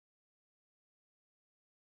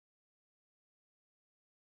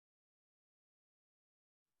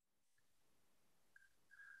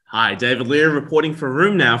Hi, David Liew reporting for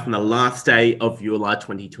Room now from the last day of ULR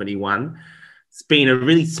 2021. It's been a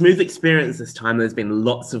really smooth experience this time. There's been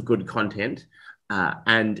lots of good content.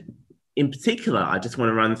 And in particular, I just want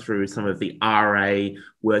to run through some of the RA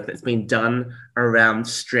work that's been done around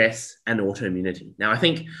stress and autoimmunity. Now, I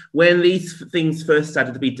think when these things first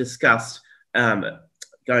started to be discussed,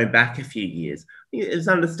 going back a few years, there's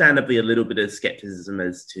understandably a little bit of skepticism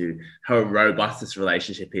as to how robust this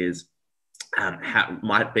relationship is.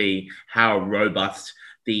 How robust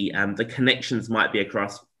the connections might be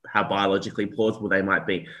across how biologically plausible they might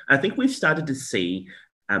be. And I think we've started to see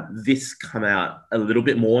this come out a little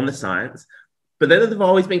bit more in the science, but then there have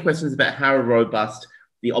always been questions about how robust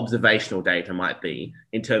the observational data might be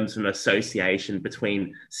in terms of an association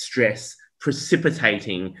between stress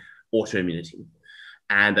precipitating autoimmunity.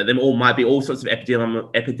 And there might be all sorts of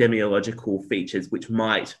epidemiological features which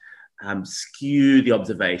might skew the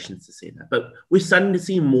observations to see that. But we're starting to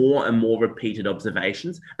see more and more repeated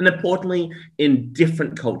observations, and importantly, in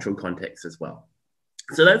different cultural contexts as well.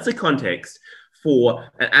 So that's the context for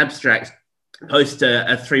an abstract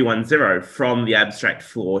poster 310 from the abstract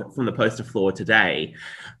floor, from the poster floor today,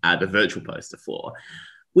 the virtual poster floor,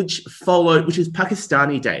 which is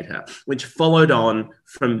Pakistani data, which followed on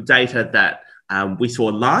from data that we saw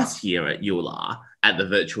last year at ULR, at the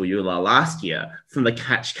virtual ULR last year, from the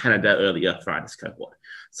Catch Canada Early Arthritis cohort.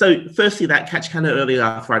 So firstly, that Catch Canada Early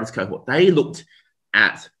Arthritis cohort, they looked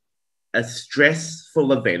at a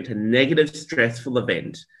stressful event, a negative stressful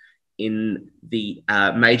event in the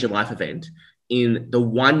major life event in the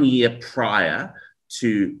 1 year prior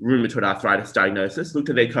to rheumatoid arthritis diagnosis, looked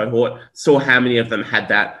at their cohort, saw how many of them had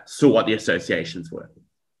that, saw what the associations were.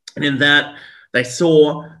 And in that, they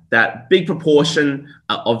saw that big proportion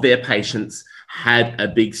of their patients had a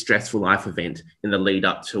big stressful life event in the lead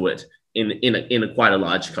up to it in a quite a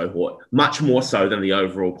large cohort, much more so than the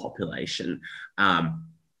overall population. And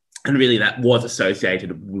really that was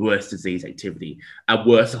associated with worse disease activity,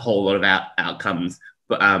 worse a whole lot of outcomes,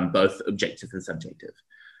 both objective and subjective.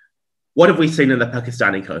 What have we seen in the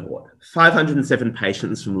Pakistani cohort? 507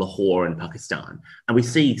 patients from Lahore in Pakistan. And we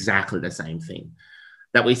see exactly the same thing,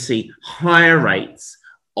 that we see higher rates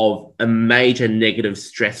of a major negative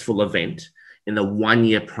stressful event in the 1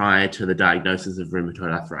 year prior to the diagnosis of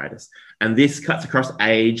rheumatoid arthritis. And this cuts across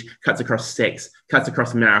age, cuts across sex, cuts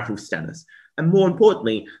across marital status. And more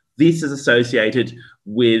importantly, this is associated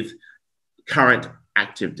with current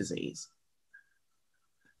active disease.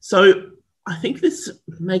 So I think this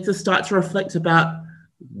makes us start to reflect about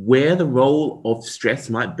where the role of stress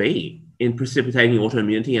might be in precipitating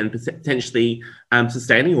autoimmunity and potentially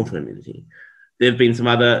sustaining autoimmunity. There have been some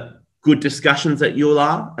other good discussions at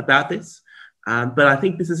ULR about this, but I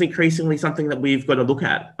think this is increasingly something that we've got to look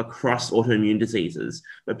at across autoimmune diseases,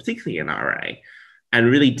 but particularly in RA, and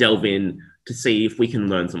really delve in to see if we can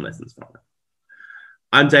learn some lessons from it.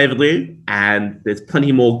 I'm David Liew, and there's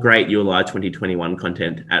plenty more great ULR 2021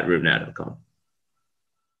 content at roomnow.com.